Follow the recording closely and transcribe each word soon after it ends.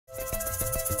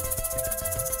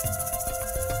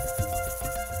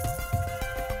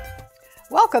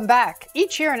Welcome back.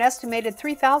 Each year, an estimated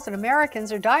 3,000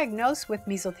 Americans are diagnosed with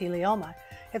mesothelioma.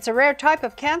 It's a rare type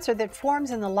of cancer that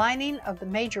forms in the lining of the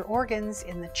major organs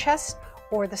in the chest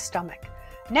or the stomach.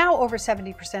 Now, over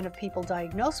 70% of people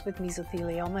diagnosed with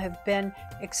mesothelioma have been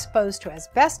exposed to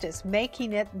asbestos,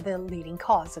 making it the leading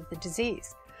cause of the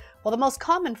disease. Well, the most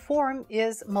common form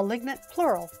is malignant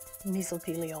pleural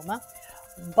mesothelioma,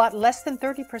 but less than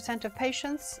 30% of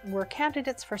patients were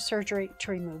candidates for surgery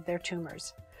to remove their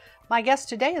tumors. My guest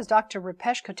today is Dr.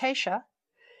 Rupesh Kotecha.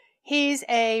 He's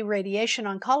a radiation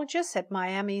oncologist at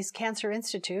Miami's Cancer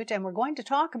Institute, and we're going to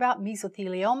talk about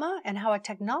mesothelioma and how a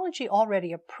technology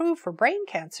already approved for brain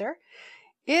cancer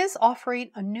is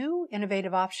offering a new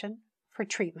innovative option for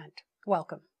treatment.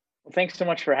 Welcome. Well, thanks so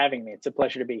much for having me. It's a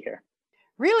pleasure to be here.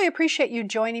 Really appreciate you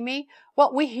joining me.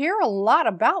 Well, we hear a lot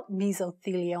about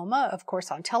mesothelioma, of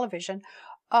course, on television.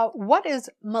 What is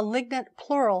malignant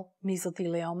pleural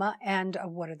mesothelioma, and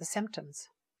what are the symptoms?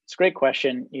 It's a great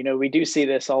question. We do see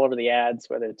this all over the ads,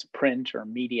 whether it's print or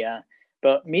media.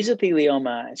 But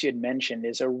mesothelioma, as you had mentioned,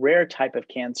 is a rare type of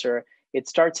cancer. It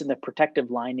starts in the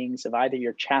protective linings of either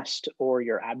your chest or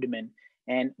your abdomen.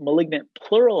 And malignant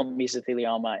pleural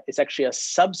mesothelioma is actually a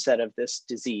subset of this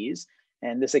disease.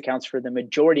 And this accounts for the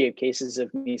majority of cases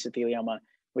of mesothelioma,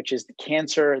 which is the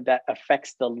cancer that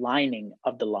affects the lining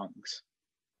of the lungs.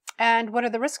 And what are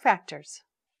the risk factors?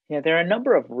 Yeah, there are a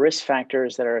number of risk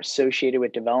factors that are associated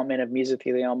with development of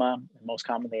mesothelioma, most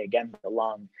commonly, again, the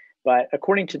lung. But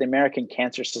according to the American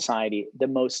Cancer Society, the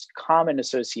most common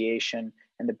association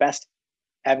and the best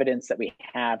evidence that we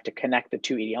have to connect the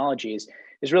two etiologies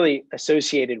is really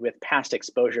associated with past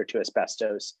exposure to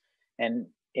asbestos. And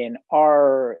in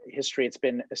our history, it's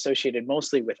been associated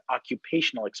mostly with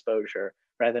occupational exposure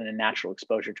rather than a natural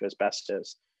exposure to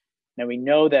asbestos. Now, we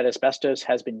know that asbestos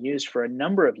has been used for a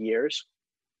number of years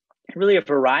in really a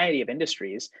variety of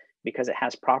industries because it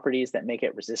has properties that make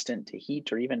it resistant to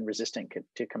heat or even resistant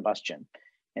to combustion.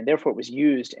 And therefore, it was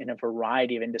used in a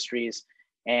variety of industries.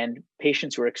 And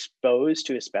patients who are exposed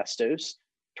to asbestos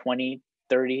 20,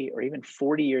 30, or even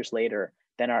 40 years later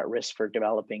then are at risk for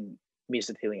developing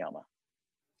mesothelioma.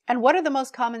 And what are the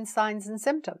most common signs and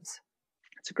symptoms?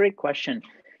 That's a great question.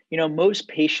 Most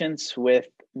patients with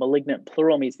malignant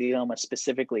pleural mesothelioma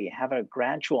specifically have a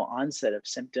gradual onset of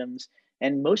symptoms,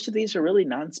 and most of these are really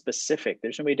nonspecific.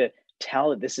 There's no way to tell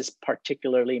that this is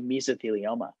particularly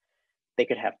mesothelioma. They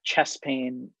could have chest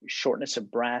pain, shortness of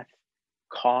breath,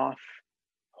 cough,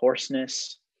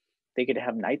 hoarseness. They could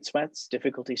have night sweats,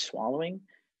 difficulty swallowing,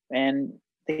 and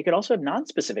they could also have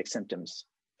nonspecific symptoms,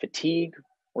 fatigue,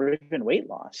 or even weight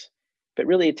loss. But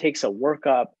really, it takes a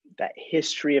workup, that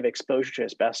history of exposure to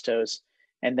asbestos,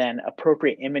 and then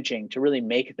appropriate imaging to really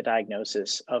make the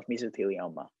diagnosis of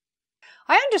mesothelioma.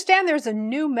 I understand there's a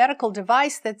new medical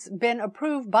device that's been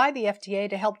approved by the FDA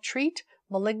to help treat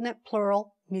malignant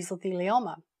pleural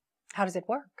mesothelioma. How does it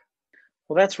work?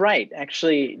 Well, that's right.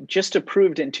 Actually, just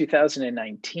approved in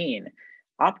 2019,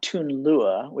 Optune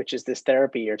Lua, which is this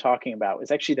therapy you're talking about,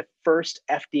 was actually the first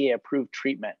FDA-approved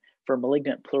treatment for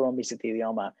malignant pleural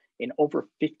mesothelioma in over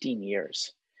 15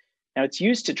 years. Now, it's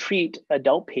used to treat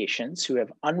adult patients who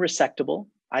have unresectable,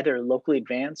 either locally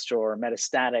advanced or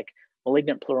metastatic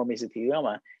malignant pleural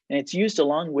mesothelioma, and it's used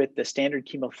along with the standard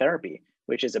chemotherapy,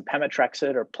 which is a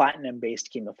pemetrexed or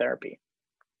platinum-based chemotherapy.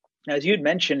 Now, as you had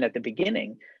mentioned at the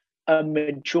beginning, a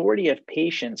majority of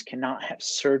patients cannot have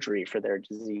surgery for their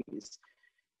disease,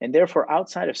 and therefore,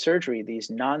 outside of surgery, these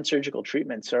non-surgical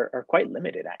treatments are quite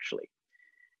limited, actually.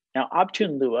 Now,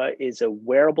 Optune Lua is a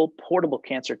wearable portable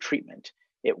cancer treatment.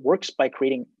 It works by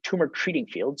creating tumor treating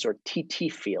fields, or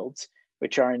TT fields,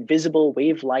 which are invisible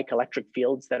wave-like electric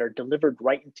fields that are delivered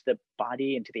right into the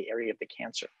body, into the area of the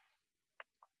cancer.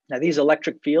 Now, these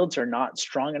electric fields are not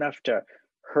strong enough to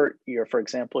hurt for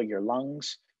example, your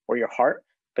lungs or your heart,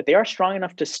 but they are strong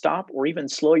enough to stop or even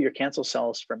slow your cancer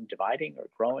cells from dividing or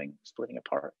growing, splitting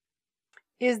apart.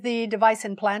 Is the device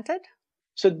implanted?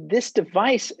 So this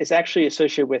device is actually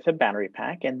associated with a battery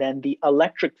pack, and then the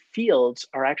electric fields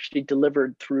are actually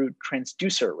delivered through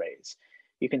transducer arrays.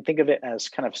 You can think of it as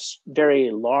kind of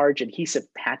very large adhesive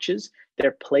patches.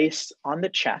 They're placed on the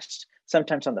chest,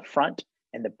 sometimes on the front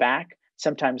and the back,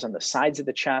 sometimes on the sides of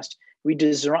the chest. We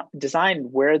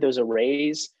designed where those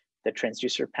arrays, the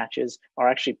transducer patches, are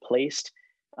actually placed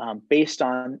based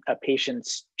on a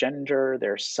patient's gender,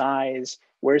 their size,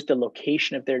 where's the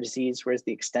location of their disease, where's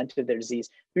the extent of their disease.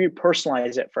 We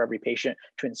personalize it for every patient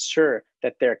to ensure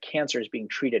that their cancer is being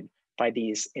treated by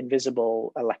these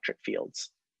invisible electric fields.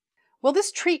 Will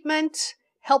this treatment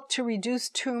help to reduce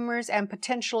tumors and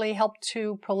potentially help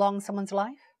to prolong someone's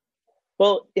life?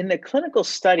 Well, in the clinical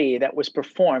study that was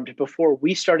performed before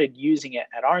we started using it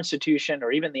at our institution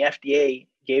or even the FDA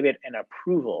gave it an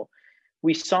approval,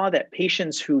 we saw that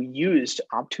patients who used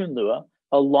Optune Lua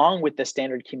along with the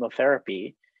standard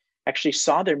chemotherapy actually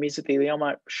saw their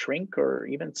mesothelioma shrink or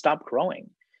even stop growing.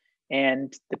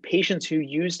 And the patients who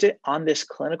used it on this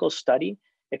clinical study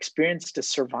experienced a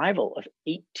survival of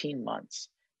 18 months.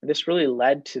 And this really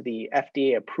led to the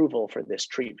FDA approval for this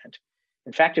treatment.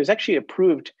 In fact, it was actually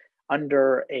approved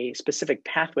under a specific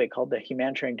pathway called the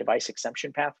humanitarian device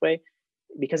exemption pathway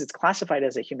because it's classified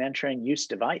as a humanitarian use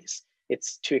device.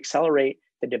 It's to accelerate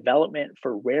the development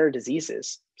for rare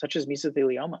diseases such as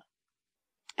mesothelioma.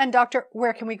 And doctor,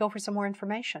 where can we go for some more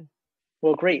information?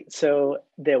 Well, great. So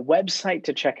the website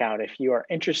to check out if you are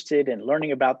interested in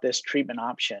learning about this treatment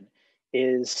option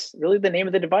is really the name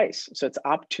of the device. So it's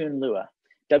Optune Lua,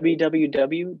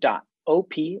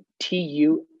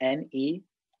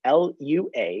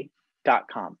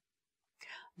 www.optunelua.com.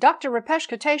 Dr. Rupesh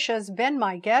Kotecha has been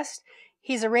my guest.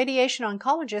 He's a radiation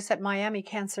oncologist at Miami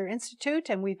Cancer Institute,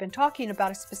 and we've been talking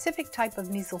about a specific type of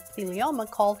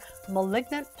mesothelioma called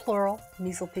malignant pleural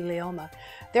mesothelioma.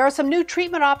 There are some new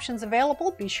treatment options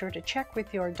available. Be sure to check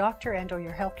with your doctor and/or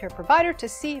your healthcare provider to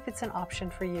see if it's an option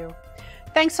for you.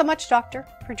 Thanks so much, doctor,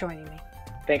 for joining me.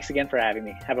 Thanks again for having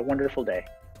me. Have a wonderful day.